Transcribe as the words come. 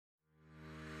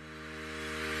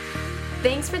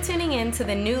Thanks for tuning in to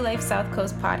the New Life South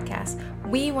Coast podcast.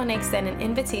 We want to extend an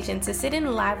invitation to sit in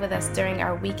live with us during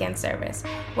our weekend service.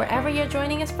 Wherever you're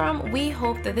joining us from, we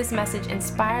hope that this message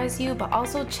inspires you but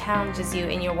also challenges you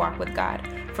in your walk with God.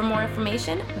 For more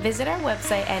information, visit our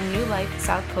website at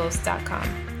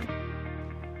newlifesouthcoast.com.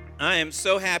 I am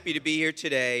so happy to be here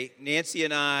today. Nancy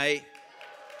and I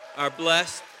are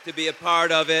blessed to be a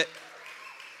part of it.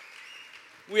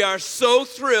 We are so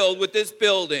thrilled with this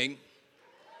building.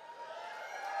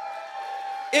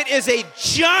 It is a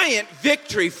giant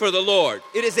victory for the Lord.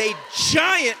 It is a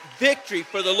giant victory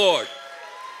for the Lord.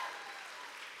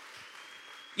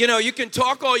 You know, you can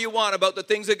talk all you want about the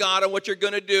things of God and what you're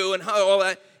going to do and how all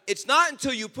that. It's not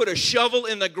until you put a shovel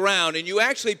in the ground and you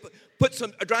actually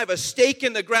drive a stake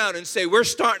in the ground and say, we're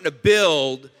starting to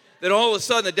build, that all of a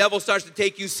sudden the devil starts to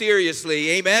take you seriously.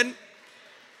 Amen?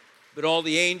 But all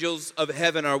the angels of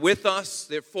heaven are with us.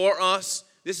 They're for us.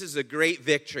 This is a great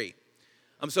victory.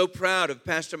 I'm so proud of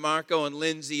Pastor Marco and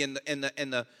Lindsay and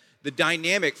the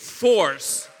dynamic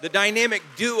force, the dynamic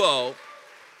duo.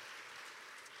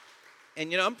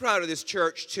 And, you know, I'm proud of this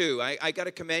church, too. I got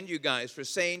to commend you guys for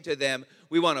saying to them,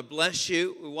 we want to bless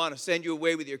you. We want to send you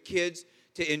away with your kids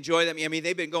to enjoy them. I mean,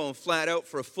 they've been going flat out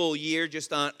for a full year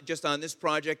just on this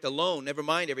project alone, never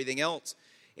mind everything else.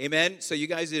 Amen? So you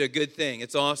guys did a good thing.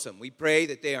 It's awesome. We pray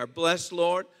that they are blessed,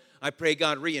 Lord. I pray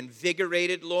God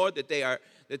reinvigorated, Lord, that they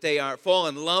are fall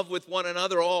in love with one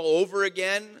another all over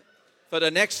again for the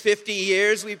next 50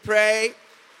 years, we pray.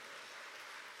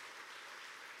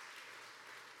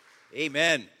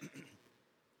 Amen.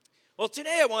 Well,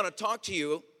 today I want to talk to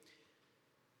you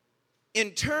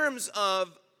in terms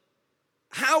of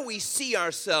how we see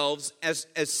ourselves as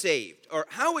saved, or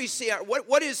how we see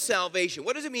what is salvation?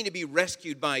 What does it mean to be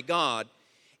rescued by God?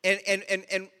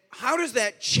 And how does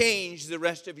that change the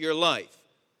rest of your life?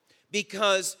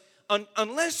 Because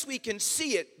unless we can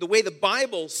see it the way the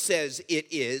Bible says it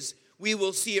is, we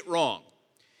will see it wrong.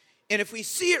 And if we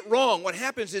see it wrong, what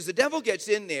happens is the devil gets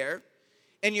in there,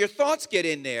 and your thoughts get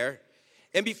in there,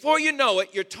 and before you know it,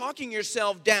 you're talking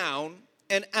yourself down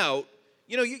and out.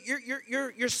 You know,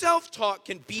 your self-talk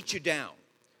can beat you down.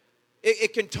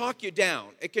 It can talk you down.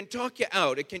 It can talk you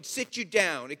out. It can sit you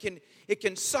down. It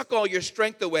can suck all your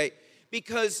strength away,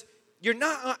 because you're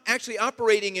not actually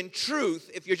operating in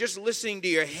truth if you're just listening to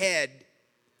your head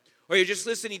or you're just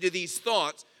listening to these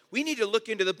thoughts. We need to look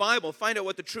into the Bible, find out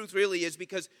what the truth really is,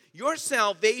 because your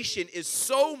salvation is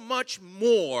so much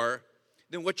more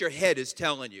than what your head is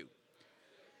telling you.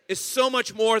 It's so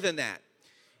much more than that.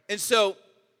 And so,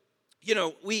 you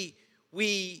know, we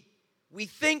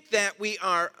think that we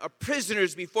are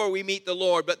prisoners before we meet the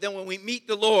Lord, but then when we meet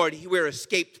the Lord, we're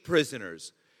escaped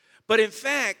prisoners. But in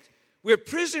fact, we're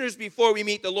prisoners before we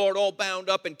meet the Lord, all bound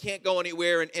up and can't go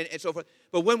anywhere and so forth.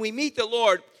 But when we meet the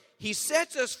Lord, He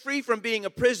sets us free from being a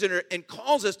prisoner and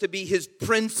calls us to be His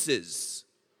princes.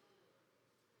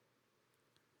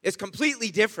 It's completely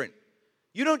different.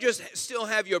 You don't just still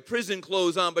have your prison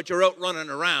clothes on, but you're out running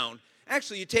around.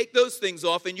 Actually, you take those things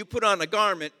off and you put on a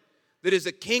garment that is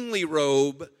a kingly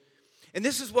robe. And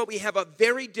this is what we have a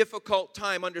very difficult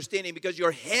time understanding, because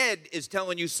your head is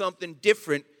telling you something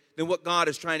different than what God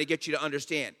is trying to get you to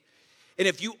understand. And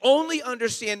if you only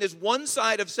understand this one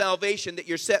side of salvation, that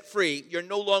you're set free, you're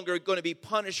no longer going to be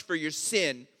punished for your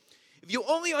sin. If you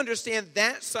only understand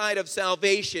that side of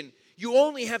salvation, you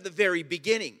only have the very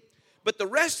beginning. But the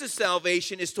rest of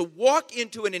salvation is to walk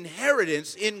into an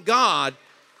inheritance in God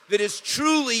that is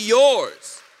truly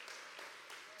yours.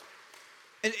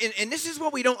 And this is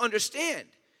what we don't understand,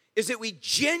 is that we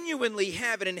genuinely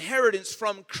have an inheritance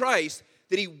from Christ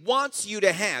that He wants you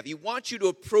to have. He wants you to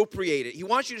appropriate it. He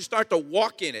wants you to start to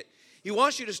walk in it. He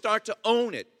wants you to start to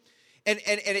own it. And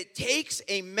it takes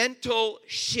a mental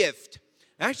shift.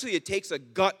 Actually, it takes a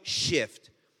gut shift.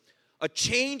 A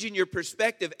change in your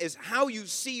perspective is how you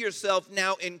see yourself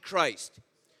now in Christ.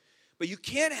 But you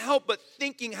can't help but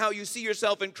thinking how you see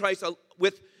yourself in Christ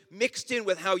mixed in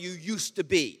with how you used to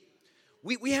be.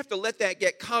 We have to let that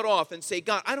get cut off and say,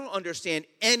 God, I don't understand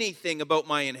anything about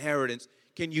my inheritance.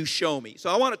 Can you show me? So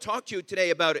I want to talk to you today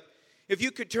about it. If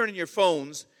you could turn in your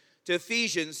phones to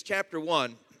Ephesians chapter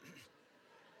 1.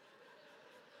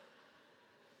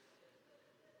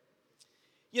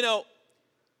 You know,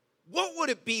 what would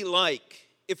it be like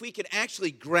if we could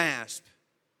actually grasp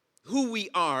who we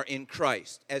are in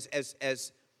Christ as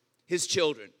His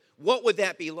children? What would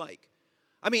that be like?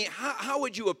 I mean, how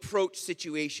would you approach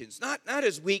situations? Not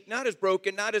as weak, not as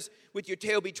broken, not as with your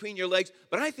tail between your legs,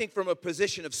 but I think from a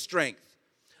position of strength.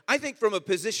 I think from a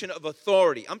position of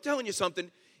authority. I'm telling you something.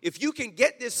 If you can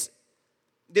get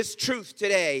this truth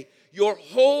today, your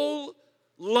whole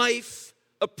life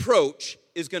approach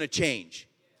is going to change.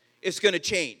 It's going to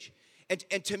change.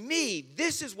 And to me,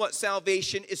 this is what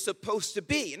salvation is supposed to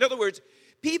be. In other words,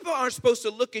 people are supposed to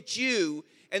look at you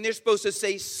and they're supposed to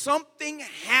say something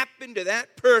happened to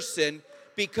that person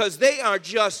because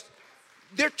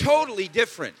they're totally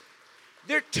different.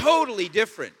 They're totally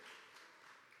different.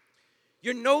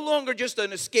 You're no longer just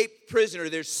an escaped prisoner.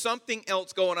 There's something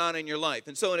else going on in your life.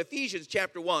 And so in Ephesians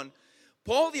chapter 1,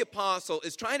 Paul the Apostle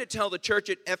is trying to tell the church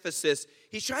at Ephesus,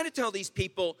 he's trying to tell these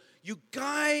people, you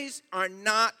guys are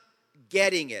not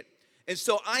getting it. And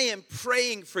so I am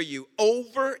praying for you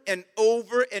over and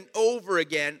over and over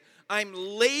again. I'm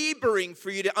laboring for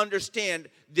you to understand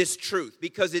this truth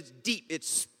because it's deep, it's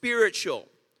spiritual.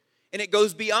 And it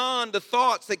goes beyond the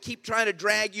thoughts that keep trying to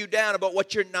drag you down about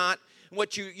what you're not,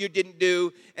 what you didn't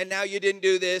do, and now you didn't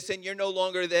do this, and you're no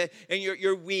longer there, and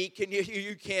you're weak, and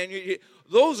you can.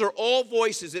 Those are all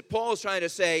voices that Paul is trying to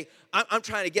say, I'm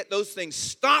trying to get those things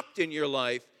stopped in your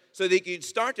life so that you can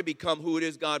start to become who it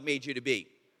is God made you to be.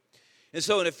 And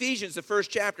so in Ephesians, the first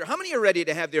chapter, how many are ready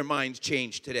to have their minds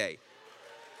changed today?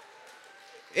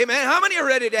 Amen. How many are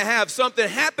ready to have something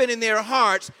happen in their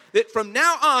hearts that from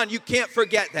now on you can't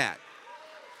forget that?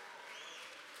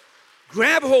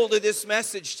 Grab hold of this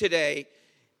message today.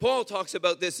 Paul talks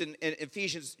about this in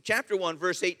Ephesians chapter 1,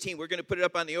 verse 18. We're going to put it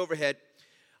up on the overhead.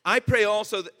 I pray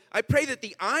that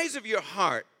the eyes of your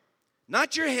heart,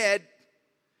 not your head,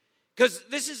 because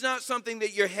this is not something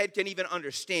that your head can even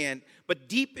understand, but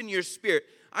deep in your spirit,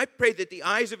 I pray that the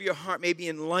eyes of your heart may be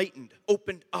enlightened,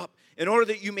 opened up, in order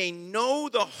that you may know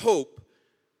the hope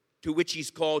to which he's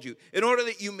called you. In order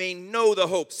that you may know the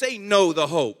hope. Say, know the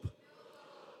hope.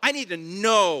 I need to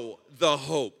know the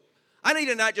hope. I need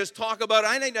to not just talk about it.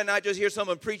 I need to not just hear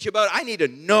someone preach about it. I need to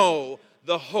know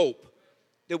the hope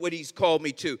that what he's called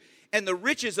me to. And the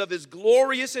riches of his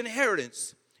glorious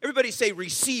inheritance. Everybody say,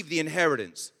 receive the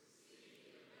inheritance.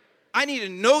 I need to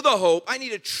know the hope. I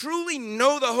need to truly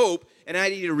know the hope. And I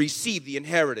need to receive the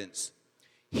inheritance.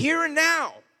 Here and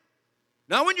now.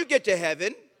 Not when you get to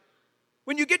heaven.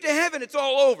 When you get to heaven, it's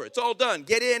all over. It's all done.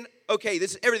 Get in. Okay,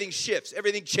 everything shifts.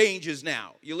 Everything changes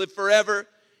now. You live forever.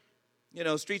 You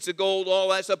know, streets of gold, all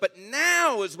that stuff. But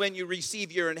now is when you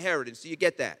receive your inheritance. Do you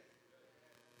get that?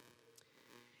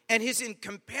 And his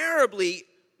incomparably,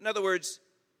 in other words,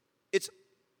 it's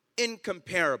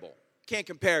incomparable. Can't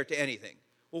compare it to anything.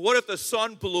 Well, what if the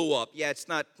sun blew up? Yeah, it's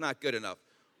not good enough.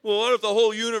 Well, what if the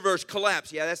whole universe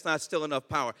collapsed? Yeah, that's not still enough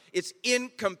power. It's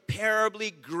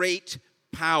incomparably great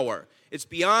power. It's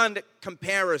beyond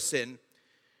comparison.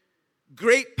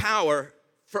 Great power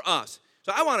for us.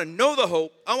 So I want to know the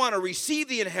hope. I want to receive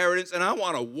the inheritance, and I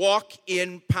want to walk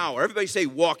in power. Everybody say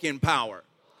walk in power.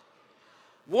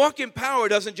 Walk in power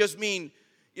doesn't just mean,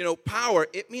 power.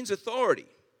 It means authority.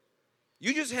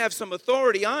 You just have some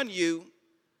authority on you.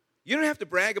 You don't have to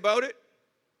brag about it,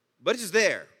 but it's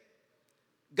there.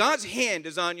 God's hand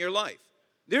is on your life.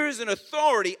 There is an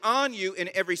authority on you in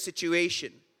every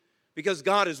situation because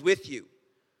God is with you.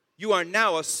 You are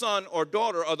now a son or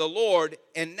daughter of the Lord,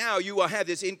 and now you will have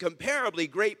this incomparably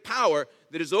great power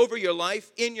that is over your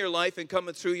life, in your life, and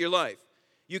coming through your life.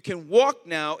 You can walk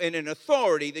now in an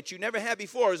authority that you never had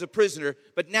before as a prisoner,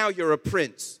 but now you're a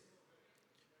prince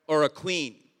or a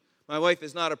queen. My wife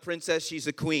is not a princess, she's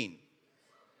a queen.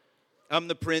 I'm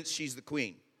the prince, she's the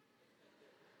queen.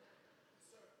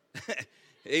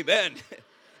 Amen.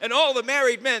 And all the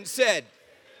married men said,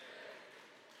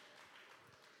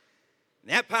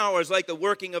 that power is like the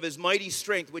working of his mighty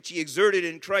strength, which he exerted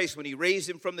in Christ when he raised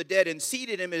him from the dead and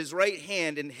seated him at his right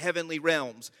hand in heavenly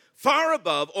realms, far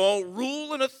above all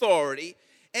rule and authority.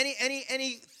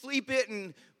 Any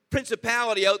flea-bitten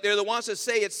principality out there that wants to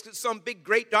say it's some big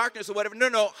great darkness or whatever.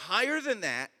 No, higher than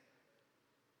that.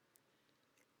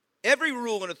 Every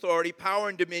rule and authority, power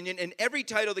and dominion, and every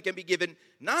title that can be given,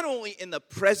 not only in the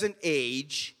present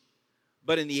age,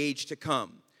 but in the age to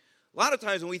come. A lot of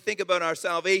times when we think about our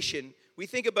salvation, we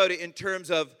think about it in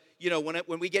terms of,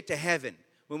 when we get to heaven.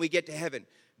 When we get to heaven.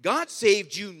 God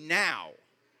saved you now.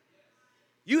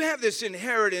 You have this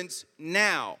inheritance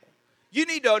now. You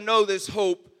need to know this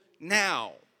hope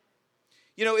now.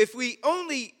 If we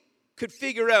only could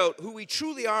figure out who we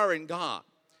truly are in God,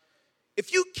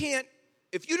 if you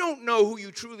don't know who you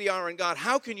truly are in God,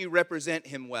 how can you represent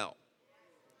him well?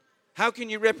 How can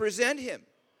you represent him?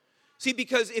 See,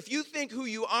 because if you think who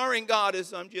you are in God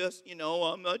is, I'm just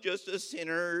a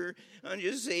sinner. I'm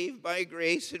just saved by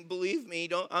grace. And believe me,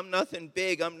 I'm nothing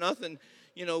big. I'm nothing,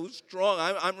 strong.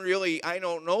 I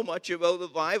don't know much about the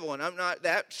Bible. And I'm not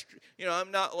that,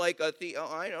 I'm not like you're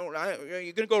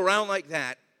going to go around like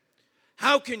that.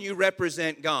 How can you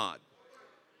represent God?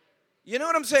 You know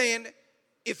what I'm saying?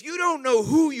 if you don't know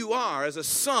who you are as a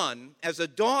son, as a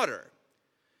daughter,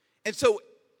 and so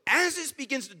as this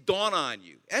begins to dawn on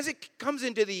you, as it comes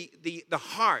into the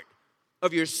heart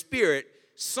of your spirit,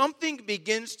 something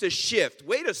begins to shift.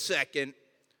 Wait a second,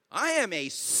 I am a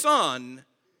son.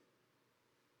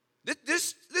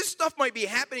 This stuff might be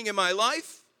happening in my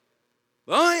life,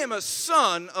 but I am a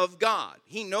son of God.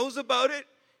 He knows about it.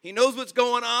 He knows what's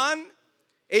going on.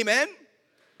 Amen?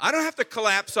 I don't have to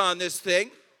collapse on this thing.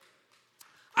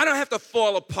 I don't have to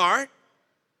fall apart.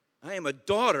 I am a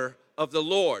daughter of the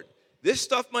Lord. This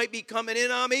stuff might be coming in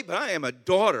on me, but I am a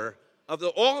daughter of the...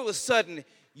 All of a sudden,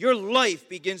 your life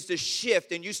begins to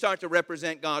shift and you start to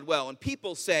represent God well. And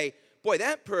people say, boy,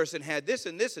 that person had this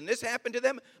and this and this happened to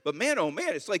them. But man, oh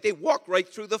man, it's like they walk right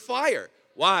through the fire.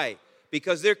 Why?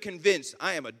 Because they're convinced,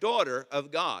 I am a daughter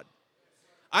of God.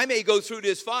 I may go through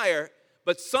this fire,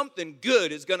 but something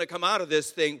good is going to come out of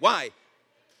this thing. Why?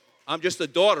 I'm just a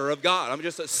daughter of God. I'm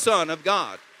just a son of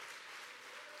God.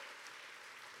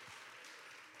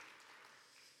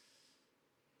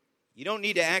 You don't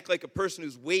need to act like a person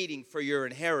who's waiting for your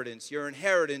inheritance. Your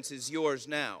inheritance is yours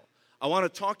now. I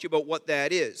want to talk to you about what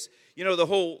that is. You know, the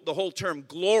whole term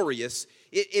glorious,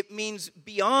 it means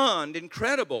beyond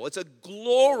incredible. It's a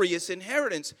glorious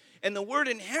inheritance. And the word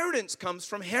inheritance comes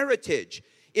from heritage.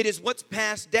 It is what's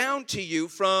passed down to you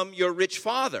from your rich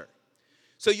father.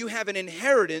 So you have an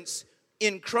inheritance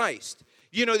in Christ.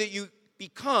 You know that you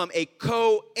become a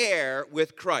co-heir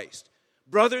with Christ.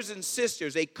 Brothers and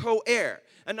sisters, a co-heir.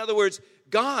 In other words,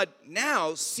 God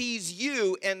now sees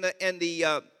you and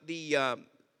the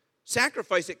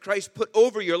sacrifice that Christ put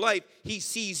over your life. He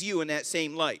sees you in that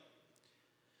same light.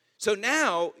 So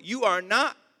now you are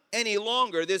not any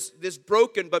longer this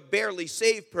broken but barely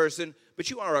saved person, but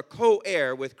you are a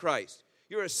co-heir with Christ.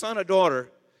 You're a son or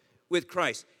daughter with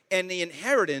Christ. And the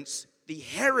inheritance, the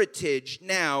heritage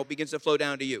now begins to flow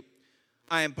down to you.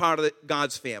 I am part of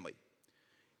God's family.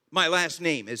 My last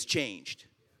name has changed.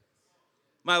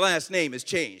 My last name has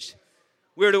changed.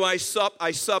 Where do I sup?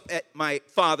 I sup at my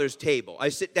father's table. I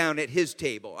sit down at his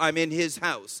table. I'm in his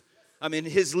house. I'm in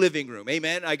his living room.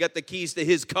 Amen? I got the keys to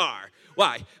his car.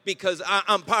 Why? Because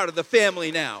I'm part of the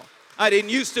family now. I didn't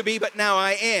used to be, but now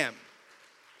I am.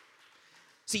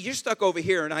 See, you're stuck over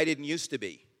here and I didn't used to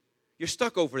be. You're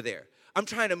stuck over there. I'm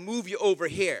trying to move you over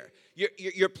here.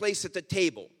 Your place at the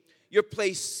table. Your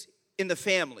place in the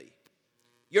family.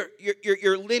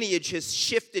 Your lineage has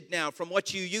shifted now from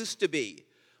what you used to be.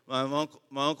 My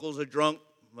uncles are drunk.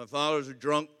 My fathers are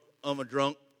drunk. I'm a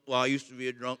drunk. Well, I used to be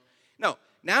a drunk. No,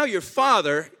 now your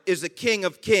father is the King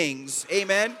of Kings.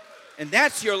 Amen? And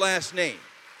that's your last name.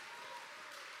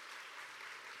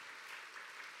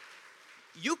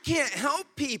 You can't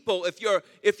help people if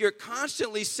you're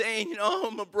constantly saying, you know,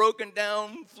 I'm a broken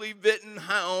down, flea-bitten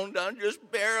hound. I'm just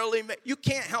barely... You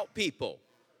can't help people.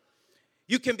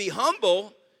 You can be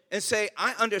humble and say,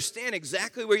 I understand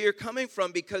exactly where you're coming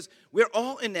from because we're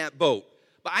all in that boat.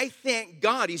 But I thank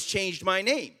God he's changed my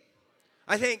name.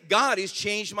 I thank God he's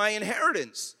changed my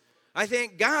inheritance. I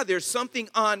thank God there's something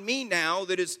on me now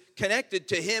that is connected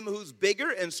to him who's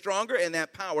bigger and stronger, and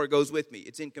that power goes with me.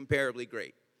 It's incomparably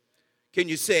great. Can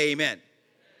you say amen?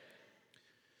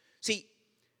 See,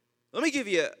 let me give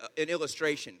you an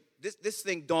illustration. This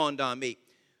thing dawned on me.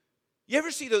 You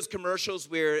ever see those commercials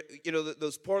where, you know,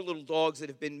 those poor little dogs that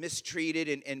have been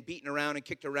mistreated and beaten around and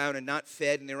kicked around and not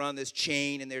fed, and they're on this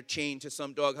chain and they're chained to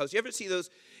some doghouse? You ever see those,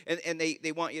 and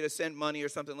they want you to send money or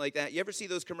something like that? You ever see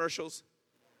those commercials?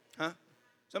 Huh?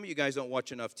 Some of you guys don't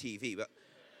watch enough TV, but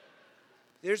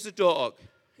there's the dog,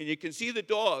 and you can see the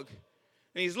dog,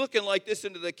 and he's looking like this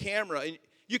into the camera, and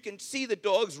you can see the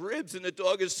dog's ribs, and the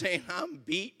dog is saying, I'm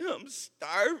beaten, I'm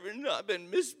starving, I've been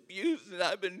misused, and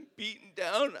I've been beaten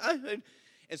down.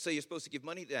 And so you're supposed to give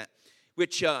money to that,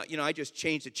 which, I just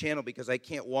changed the channel because I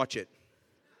can't watch it.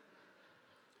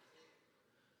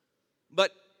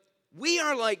 But we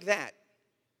are like that.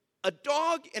 A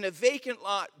dog in a vacant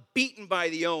lot, beaten by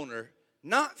the owner,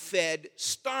 not fed,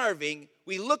 starving,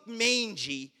 we look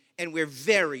mangy, and we're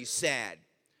very sad.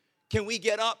 Can we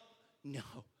get up? No.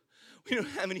 We don't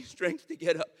have any strength to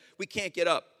get up. We can't get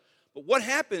up. But what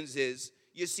happens is,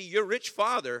 you see, your rich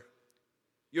father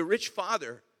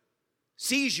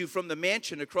sees you from the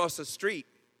mansion across the street,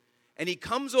 and he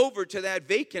comes over to that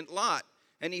vacant lot,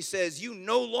 and he says, you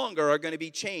no longer are going to be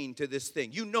chained to this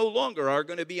thing. You no longer are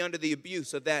going to be under the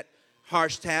abuse of that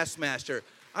harsh taskmaster.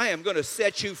 I am going to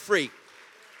set you free.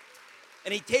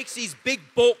 And he takes these big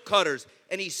bolt cutters,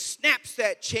 and he snaps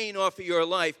that chain off of your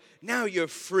life. Now you're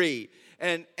free.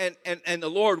 And the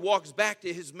Lord walks back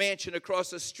to his mansion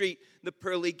across the street, the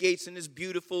pearly gates and his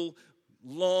beautiful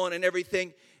lawn and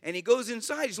everything. And he goes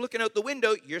inside. He's looking out the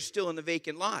window. You're still in the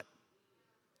vacant lot.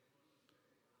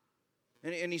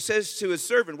 And he says to his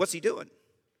servant, what's he doing?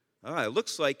 It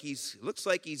looks like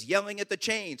he's yelling at the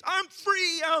chains. I'm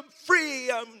free, I'm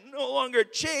free, I'm no longer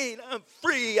chained, I'm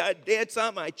free. I dance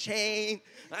on my chain,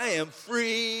 I am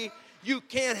free. You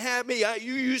can't have me,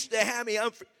 you used to have me,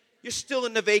 I'm free. You're still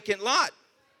in the vacant lot.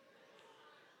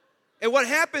 And what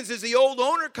happens is the old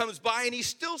owner comes by and he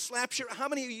still slaps you. How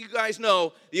many of you guys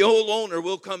know the old owner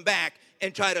will come back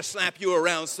and try to slap you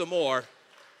around some more?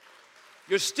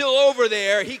 You're still over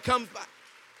there, he comes by.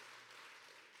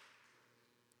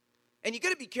 And you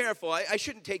got to be careful. I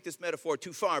shouldn't take this metaphor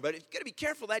too far, but you got to be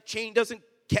careful that chain doesn't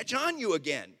catch on you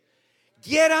again.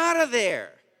 Get out of there.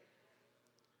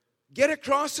 Get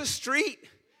across the street.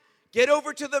 Get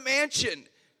over to the mansion.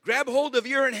 Grab hold of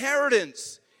your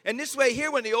inheritance. And this way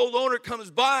here, when the old owner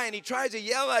comes by and he tries to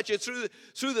yell at you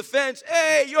through the fence,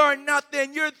 hey, you're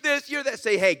nothing, you're this, you're that.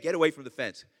 Say, hey, get away from the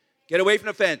fence. Get away from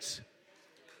the fence.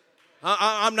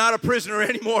 I'm not a prisoner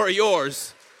anymore of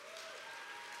yours.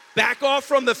 Back off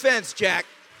from the fence, Jack.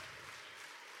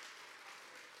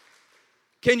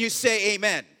 Can you say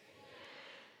amen?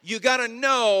 You got to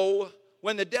know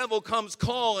when the devil comes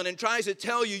calling and tries to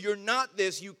tell you you're not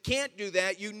this, you can't do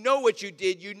that, you know what you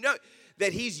did, you know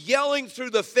that he's yelling through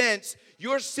the fence,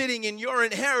 you're sitting in your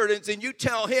inheritance, and you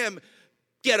tell him,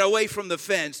 get away from the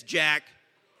fence, Jack,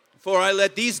 before I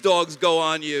let these dogs go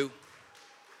on you.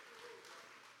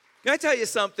 Can I tell you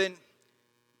something?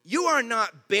 You are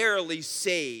not barely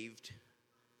saved.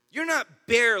 You're not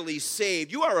barely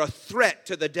saved. You are a threat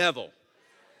to the devil.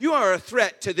 You are a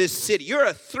threat to this city. You're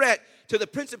a threat to the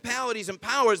principalities and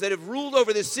powers that have ruled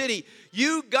over this city.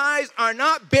 You guys are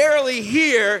not barely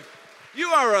here. You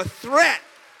are a threat.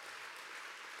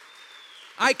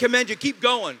 I commend you. Keep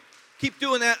going. Keep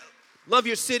doing that love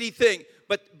your city thing.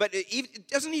 But it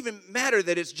doesn't even matter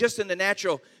that it's just in the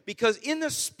natural, because in the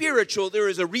spiritual, there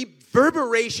is a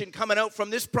reverberation coming out from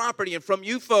this property and from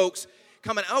you folks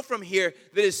coming out from here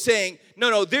that is saying,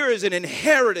 no, there is an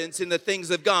inheritance in the things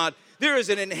of God. There is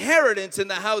an inheritance in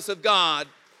the house of God.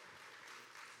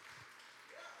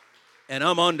 And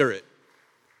I'm under it.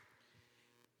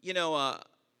 You know,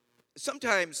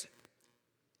 sometimes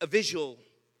a visual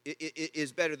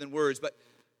is better than words, but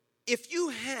if you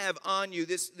have on you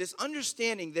this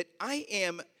understanding that I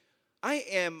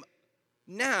am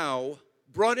now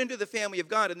brought into the family of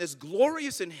God and this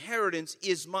glorious inheritance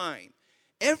is mine.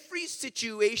 Every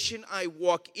situation I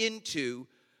walk into,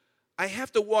 I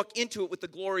have to walk into it with the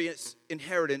glorious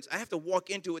inheritance. I have to walk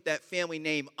into it with that family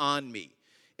name on me.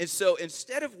 And so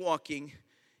instead of walking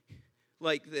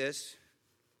like this,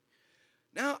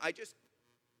 now I just,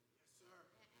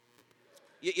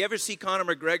 you ever see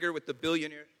Conor McGregor with the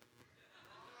billionaire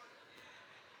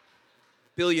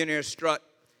strut?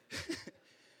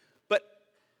 But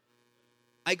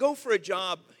I go for a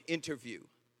job interview.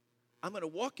 I'm going to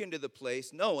walk into the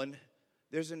place knowing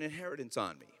there's an inheritance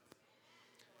on me.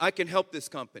 I can help this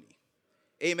company.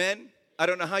 Amen? I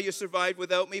don't know how you survived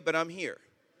without me, but I'm here.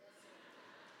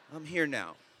 I'm here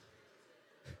now.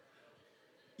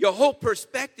 Your whole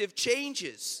perspective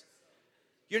changes.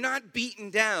 You're not beaten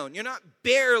down. You're not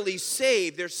barely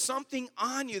saved. There's something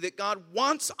on you that God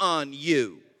wants on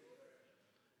you.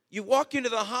 You walk into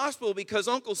the hospital because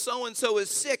Uncle so-and-so is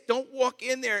sick. Don't walk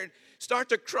in there and start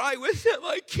to cry with him.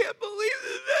 I can't believe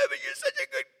this, you're such a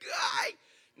good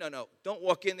guy. No, don't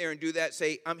walk in there and do that.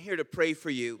 Say, I'm here to pray for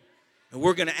you. And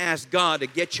we're going to ask God to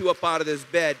get you up out of this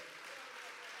bed.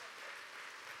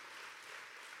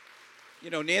 You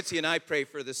know, Nancy and I pray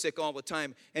for the sick all the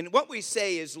time. And what we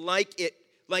say is like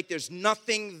there's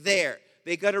nothing there.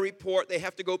 They got a report. They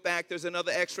have to go back. There's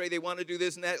another x-ray. They want to do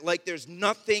this and that. Like there's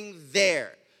nothing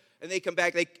there. And they come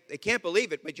back. They can't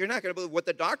believe it. But you're not going to believe what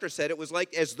the doctor said. It was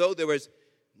like as though there was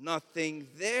nothing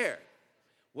there.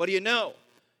 What do you know?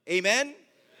 Amen?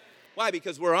 Why?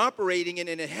 Because we're operating in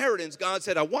an inheritance. God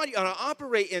said, I want you to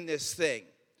operate in this thing.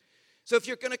 So if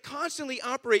you're going to constantly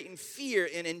operate in fear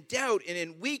and in doubt and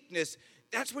in weakness,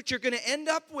 that's what you're going to end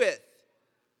up with.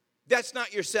 That's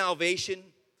not your salvation.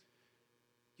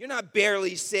 You're not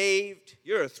barely saved.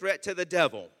 You're a threat to the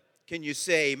devil. Can you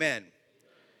say amen?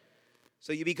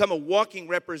 So you become a walking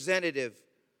representative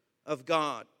of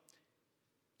God.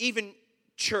 Even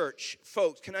church,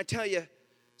 folks, can I tell you,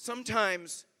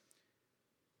 sometimes,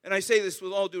 and I say this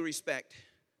with all due respect,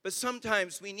 but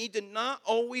sometimes we need to not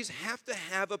always have to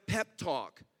have a pep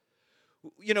talk.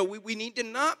 You know, we need to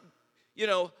not, you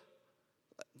know,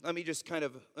 let me just kind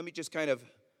of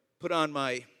put on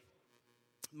my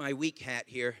weak hat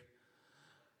here.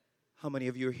 How many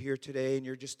of you are here today and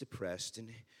you're just depressed and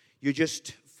you're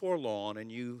just forlorn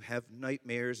and you have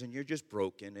nightmares and you're just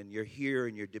broken and you're here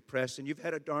and you're depressed and you've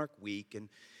had a dark week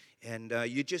and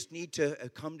you just need to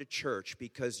come to church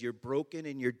because you're broken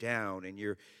and you're down and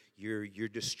you're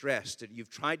distressed and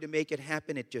you've tried to make it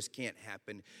happen, it just can't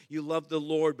happen. You love the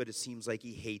Lord, but it seems like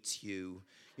He hates you.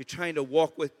 You're trying to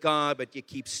walk with God, but you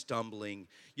keep stumbling.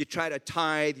 You try to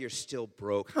tithe, you're still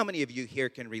broke. How many of you here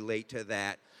can relate to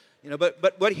that?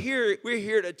 But we're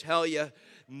here to tell you,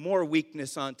 more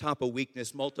weakness on top of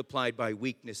weakness multiplied by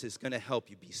weakness is going to help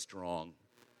you be strong.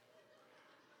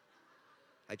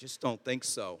 I just don't think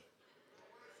so.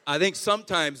 I think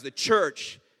sometimes the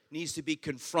church needs to be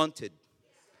confronted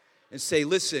and say,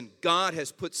 listen, God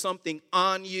has put something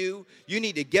on you. You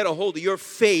need to get a hold of your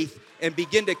faith and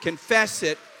begin to confess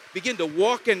it, begin to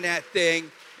walk in that thing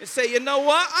and say, you know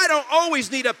what? I don't always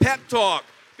need a pep talk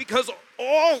because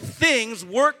all things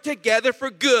work together for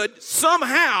good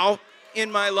somehow in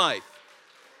my life.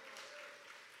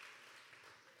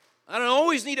 I don't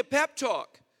always need a pep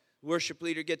talk. Worship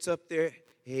leader gets up there,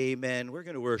 amen, we're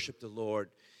going to worship the Lord.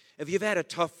 If you've had a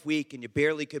tough week and you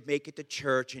barely could make it to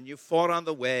church and you fought on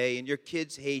the way and your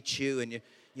kids hate you and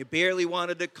you barely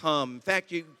wanted to come. In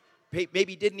fact, you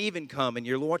maybe didn't even come and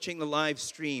you're watching the live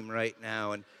stream right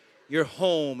now and you're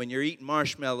home and you're eating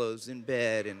marshmallows in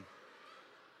bed and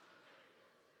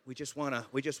we just want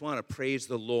to praise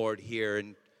the Lord here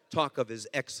and talk of His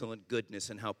excellent goodness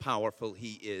and how powerful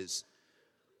He is.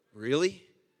 Really?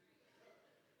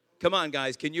 Come on,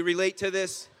 guys. Can you relate to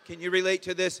this? Can you relate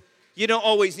to this? You don't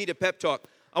always need a pep talk.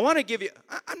 I want to give you,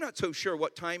 I'm not so sure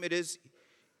what time it is.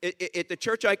 At the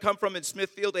church I come from in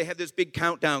Smithfield, they have this big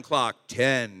countdown clock.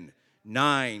 10,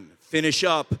 9, finish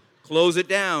up, close it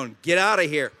down, get out of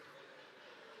here.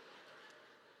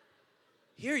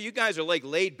 Here, you guys are like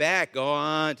laid back. Go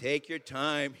on, take your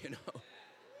time, you know.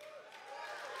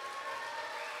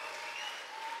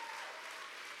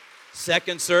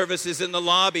 Second service is in the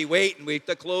lobby. Wait, and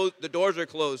the doors are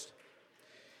closed.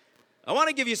 I want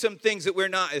to give you some things that we're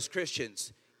not as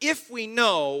Christians. If we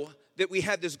know that we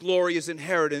have this glorious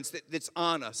inheritance that's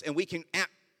on us, and we can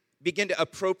begin to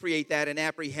appropriate that and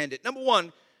apprehend it. Number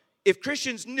one, if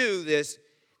Christians knew this,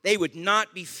 they would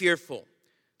not be fearful.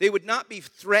 They would not be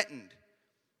threatened.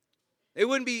 They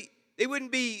wouldn't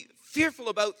be fearful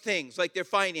about things like their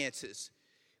finances.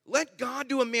 Let God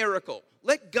do a miracle.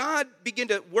 Let God begin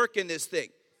to work in this thing.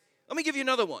 Let me give you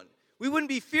another one. We wouldn't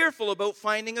be fearful about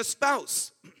finding a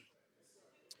spouse.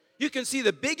 You can see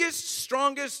the biggest,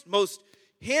 strongest, most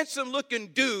handsome-looking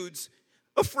dudes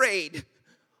afraid.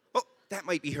 Oh, that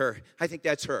might be her. I think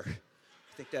that's her.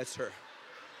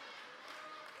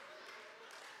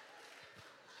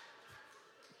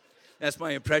 That's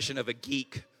my impression of a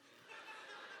geek.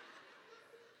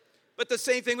 But the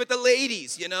same thing with the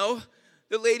ladies, you know.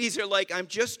 The ladies are like, I'm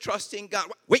just trusting God.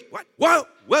 Wait, what?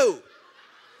 Whoa.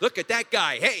 Look at that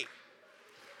guy. Hey,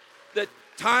 the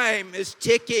time is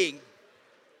ticking.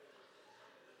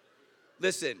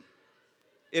 Listen,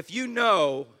 if you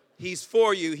know He's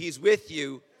for you, He's with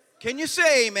you, can you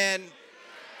say amen?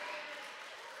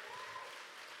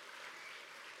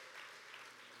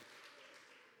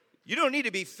 You don't need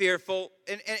to be fearful,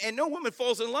 and no woman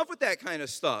falls in love with that kind of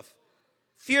stuff.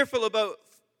 Fearful about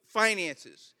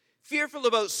finances, fearful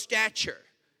about stature.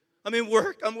 I'm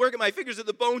working my fingers to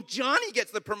the bone. Johnny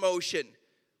gets the promotion.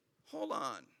 Hold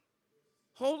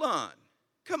on.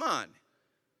 Come on.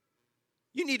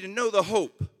 You need to know the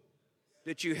hope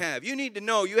that you have. You need to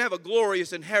know you have a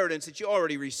glorious inheritance that you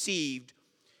already received.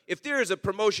 If there is a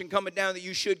promotion coming down that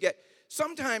you should get,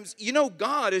 sometimes you know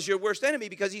God is your worst enemy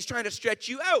because He's trying to stretch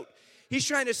you out. He's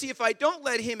trying to see if I don't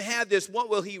let Him have this, what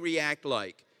will He react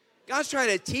like? God's trying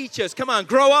to teach us. Come on,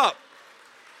 grow up.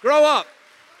 Grow up.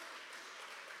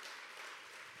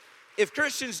 If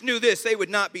Christians knew this, they would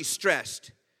not be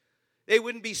stressed. They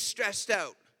wouldn't be stressed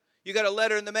out. You got a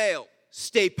letter in the mail,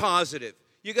 stay positive.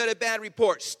 You got a bad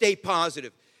report, stay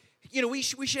positive. You know, we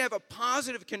should have a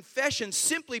positive confession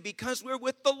simply because we're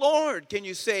with the Lord. Can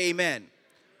you say amen?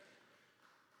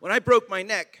 When I broke my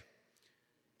neck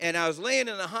and I was laying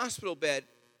in the hospital bed,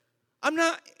 I'm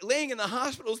not laying in the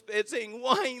hospital bed saying,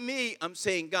 why me? I'm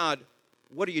saying, God,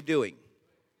 what are you doing?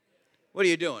 What are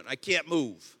you doing? I can't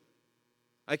move.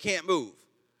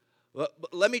 But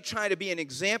let me try to be an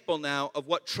example now of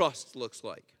what trust looks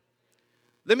like.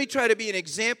 Let me try to be an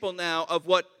example now of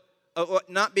what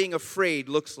not being afraid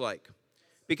looks like.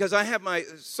 Because I have my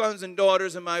sons and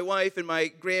daughters and my wife and my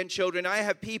grandchildren. I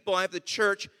have people. I have the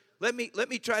church. Let me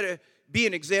try to be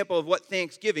an example of what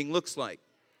Thanksgiving looks like.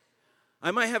 I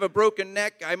might have a broken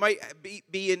neck. I might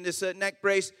be in this neck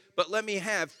brace. But let me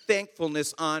have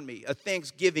thankfulness on me, a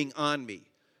thanksgiving on me.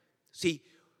 See,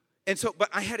 And so, but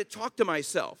I had to talk to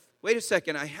myself. Wait a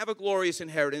second, I have a glorious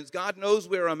inheritance. God knows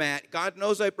where I'm at. God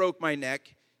knows I broke my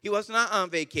neck. He was not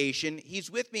on vacation. He's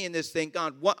with me in this thing.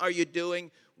 God, what are you doing?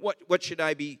 What should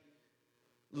I be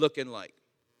looking like?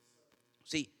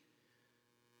 See,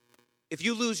 if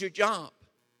you lose your job,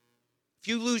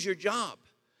 you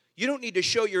don't need to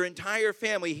show your entire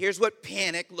family, here's what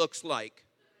panic looks like.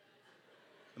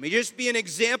 Let me just be an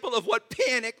example of what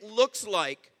panic looks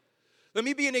like. Let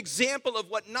me be an example of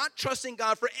what not trusting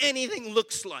God for anything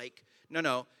looks like.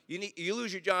 No. You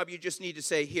lose your job, you just need to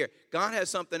say, here, God has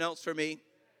something else for me.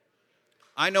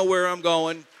 I know where I'm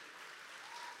going.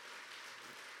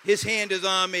 His hand is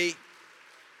on me.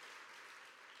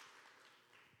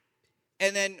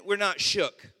 And then we're not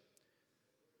shook.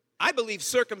 I believe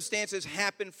circumstances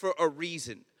happen for a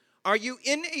reason. Are you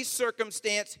in a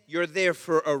circumstance? You're there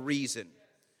for a reason.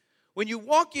 When you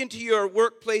walk into your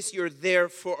workplace, you're there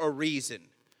for a reason.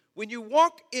 When you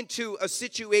walk into a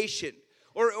situation,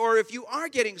 or if you are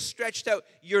getting stretched out,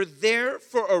 you're there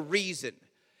for a reason.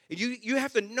 You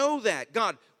have to know that.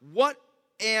 God, what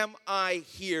am I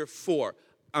here for?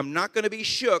 I'm not going to be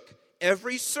shook.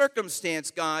 Every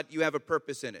circumstance, God, you have a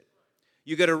purpose in it.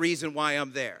 You got a reason why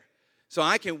I'm there. So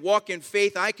I can walk in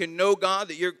faith. I can know, God,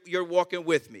 that you're walking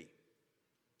with me.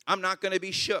 I'm not going to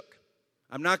be shook.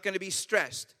 I'm not going to be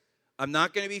stressed. I'm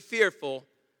not going to be fearful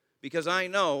because I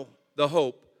know the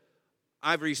hope.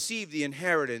 I've received the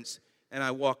inheritance and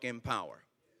I walk in power.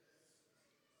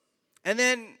 And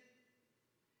then,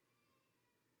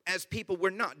 as people,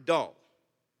 we're not dull.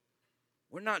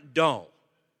 We're not dull.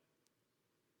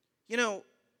 You know,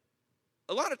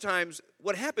 a lot of times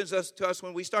what happens to us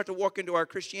when we start to walk into our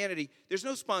Christianity, there's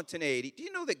no spontaneity. Do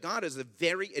you know that God is a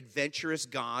very adventurous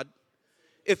God?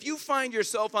 If you find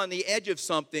yourself on the edge of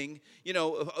something,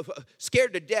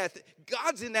 scared to death,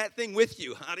 God's in that thing with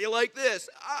you. How do you like this?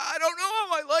 I don't know.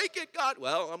 I like it, God.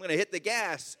 Well, I'm going to hit the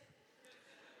gas.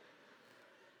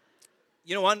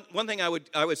 You know, one thing I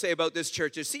would say about this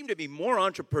church, there seem to be more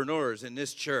entrepreneurs in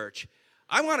this church.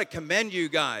 I want to commend you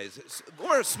guys.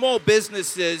 More small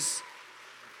businesses.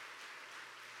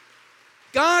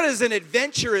 God is an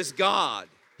adventurous God.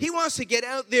 He wants to get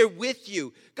out there with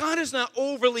you. God is not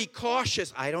overly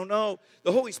cautious. I don't know.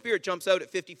 The Holy Spirit jumps out at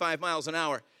 55 miles an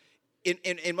hour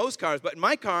in most cars. But in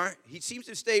my car, he seems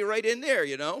to stay right in there,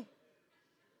 I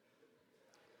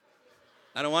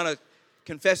don't want to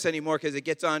confess anymore because it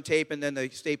gets on tape and then the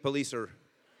state police are,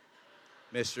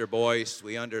 Mr. Boyce,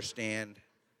 we understand.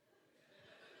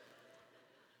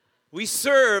 We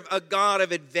serve a God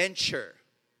of adventure.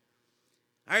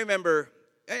 I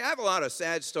have a lot of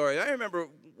sad stories. I remember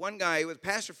one guy, was a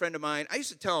pastor friend of mine. I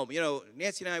used to tell him,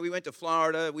 Nancy and I, we went to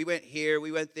Florida. We went here.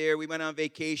 We went there. We went on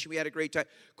vacation. We had a great time.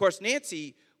 Of course,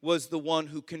 Nancy was the one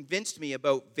who convinced me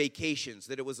about vacations,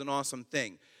 that it was an awesome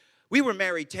thing. We were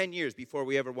married 10 years before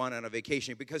we ever went on a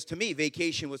vacation because to me,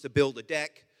 vacation was to build a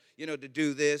deck, to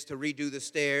do this, to redo the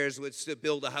stairs, to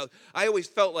build a house. I always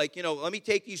felt like, let me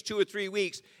take these 2 or 3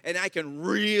 weeks and I can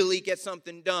really get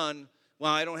something done.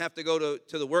 Well, I don't have to go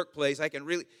to the workplace. I can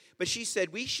really. But she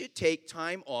said we should take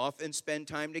time off and spend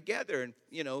time together and,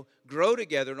 grow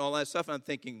together and all that stuff. And I'm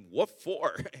thinking, what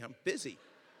for? I'm busy.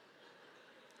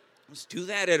 Let's do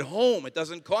that at home. It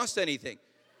doesn't cost anything.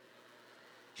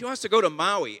 She wants to go to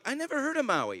Maui. I never heard of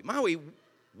Maui. Maui,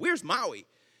 where's Maui?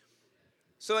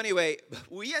 So anyway,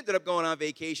 we ended up going on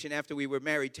vacation after we were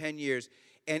married 10 years.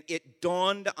 And it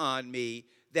dawned on me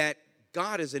that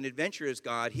God is an adventurous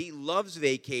God. He loves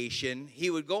vacation. He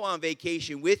would go on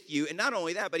vacation with you. And not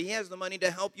only that, but he has the money to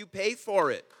help you pay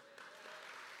for it.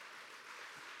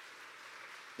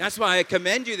 That's why I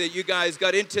commend you that you guys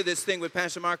got into this thing with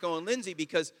Pastor Marco and Lindsay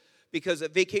because a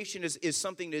vacation is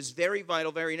something that is very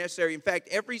vital, very necessary. In fact,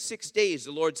 every 6 days,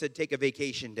 the Lord said, take a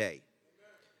vacation day.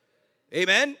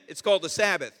 Amen? It's called the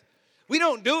Sabbath. We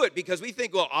don't do it because we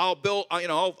think, well, I'll do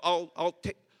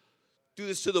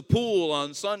this to the pool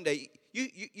on Sunday.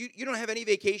 You don't have any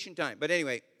vacation time. But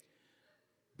anyway,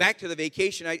 back to the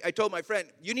vacation. I told my friend,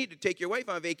 you need to take your wife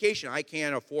on vacation. I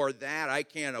can't afford that. I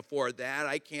can't afford that.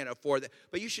 I can't afford that.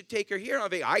 But you should take her here on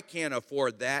vacation. I can't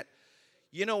afford that.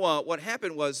 You know what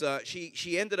happened was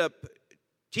she ended up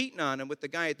cheating on him with the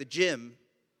guy at the gym.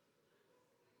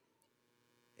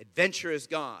 Adventurous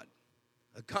God.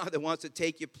 A God that wants to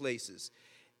take you places.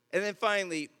 And then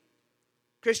finally,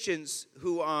 Christians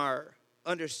who are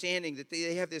understanding that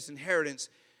they have this inheritance,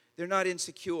 they're not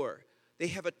insecure. They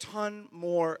have a ton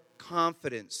more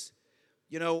confidence.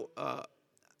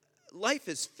 Life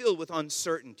is filled with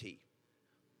uncertainty.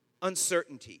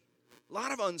 Uncertainty. A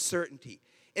lot of uncertainty.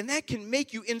 And that can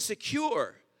make you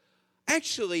insecure.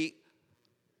 Actually,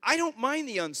 I don't mind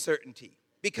the uncertainty.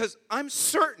 because I'm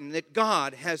certain that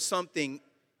God has something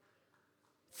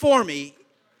for me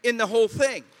in the whole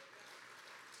thing.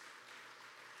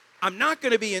 I'm not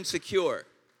going to be insecure.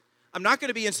 I'm not going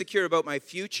to be insecure about my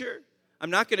future. I'm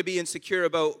not going to be insecure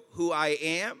about who I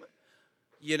am.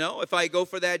 You know, if I go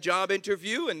for that job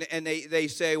interview and they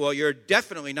say, well, you're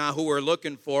definitely not who we're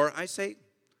looking for, I say,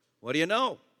 what do you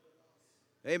know?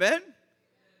 Amen?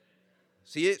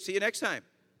 See you next time.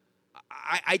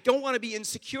 I don't want to be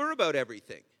insecure about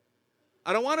everything.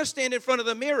 I don't want to stand in front of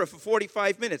the mirror for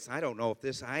 45 minutes. I don't know if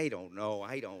this, I don't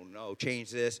know,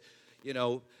 change this. You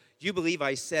know, do you believe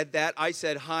I said that? I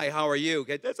said, hi, how are you?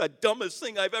 Okay, that's the dumbest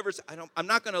thing I've ever said. I'm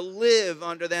not going to live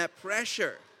under that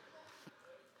pressure.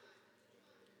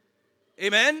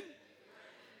 Amen?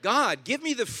 God, give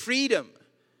me the freedom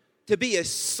to be a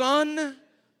son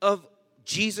of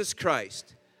Jesus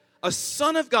Christ, a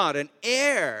son of God, an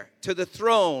heir to the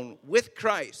throne with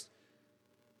Christ.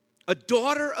 A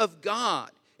daughter of God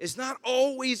is not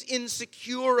always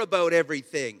insecure about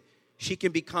everything. She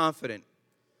can be confident.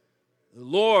 The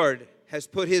Lord has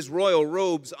put his royal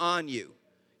robes on you.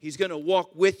 He's going to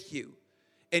walk with you.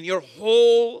 And your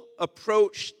whole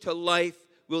approach to life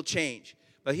will change.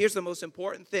 But here's the most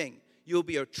important thing. You'll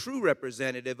be a true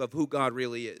representative of who God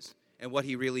really is and what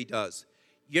he really does.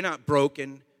 You're not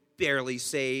broken, barely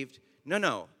saved.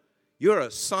 No. You're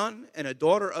a son and a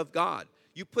daughter of God.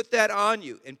 You put that on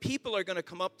you, and people are going to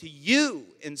come up to you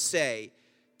and say,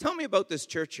 tell me about this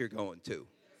church you're going to.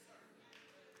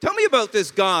 Tell me about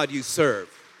this God you serve.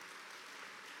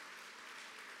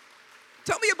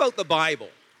 Tell me about the Bible.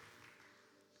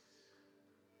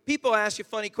 People ask you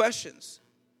funny questions.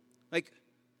 Like,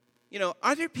 you know,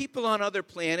 are there people on other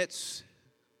planets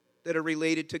that are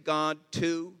related to God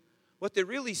too? What they're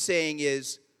really saying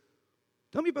is,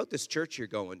 tell me about this church you're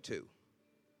going to.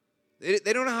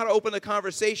 They don't know how to open the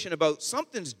conversation about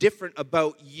something's different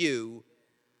about you.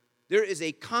 There is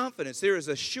a confidence, there is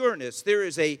a sureness,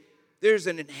 there's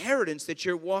an inheritance that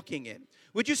you're walking in.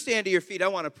 Would you stand to your feet? I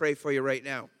want to pray for you right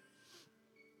now.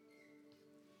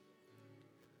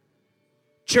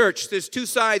 Church, there's two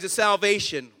sides of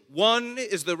salvation. One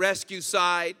is the rescue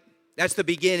side. That's the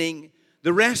beginning.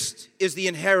 The rest is the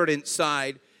inheritance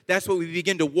side. That's what we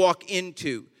begin to walk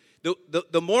into.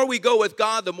 The more we go with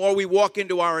God, the more we walk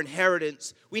into our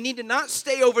inheritance. We need to not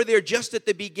stay over there just at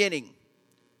the beginning.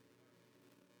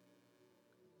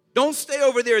 Don't stay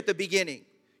over there at the beginning.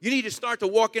 You need to start to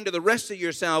walk into the rest of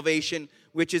your salvation,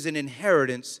 which is an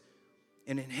inheritance,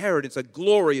 a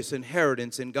glorious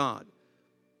inheritance in God.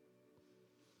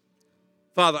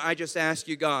 Father, I just ask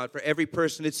you, God, for every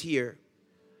person that's here,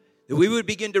 that we would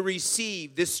begin to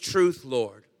receive this truth,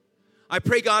 Lord. I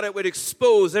pray, God, it would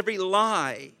expose every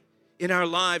lie in our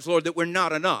lives, Lord, that we're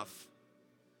not enough,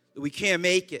 that we can't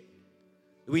make it,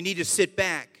 that we need to sit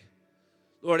back.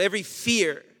 Lord, every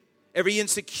fear, every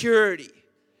insecurity,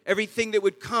 everything that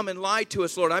would come and lie to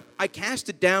us, Lord, I cast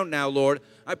it down now, Lord.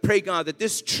 I pray, God, that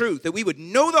this truth, that we would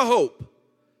know the hope,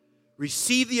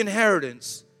 receive the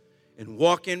inheritance, and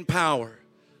walk in power.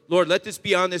 Lord, let this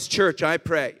be on this church, I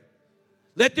pray.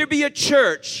 Let there be a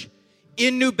church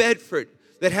in New Bedford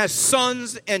that has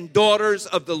sons and daughters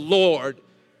of the Lord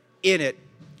in it.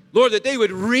 Lord, that they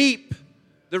would reap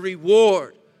the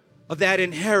reward of that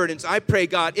inheritance. I pray,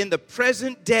 God, in the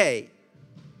present day,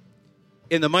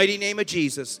 in the mighty name of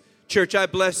Jesus. Church, I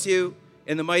bless you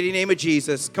in the mighty name of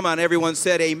Jesus. Come on, everyone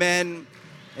said amen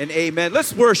and amen.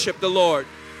 Let's worship the Lord.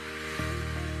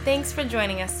 Thanks for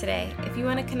joining us today. If you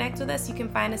want to connect with us, you can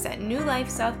find us at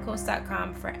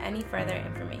newlifesouthcoast.com for any further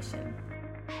information.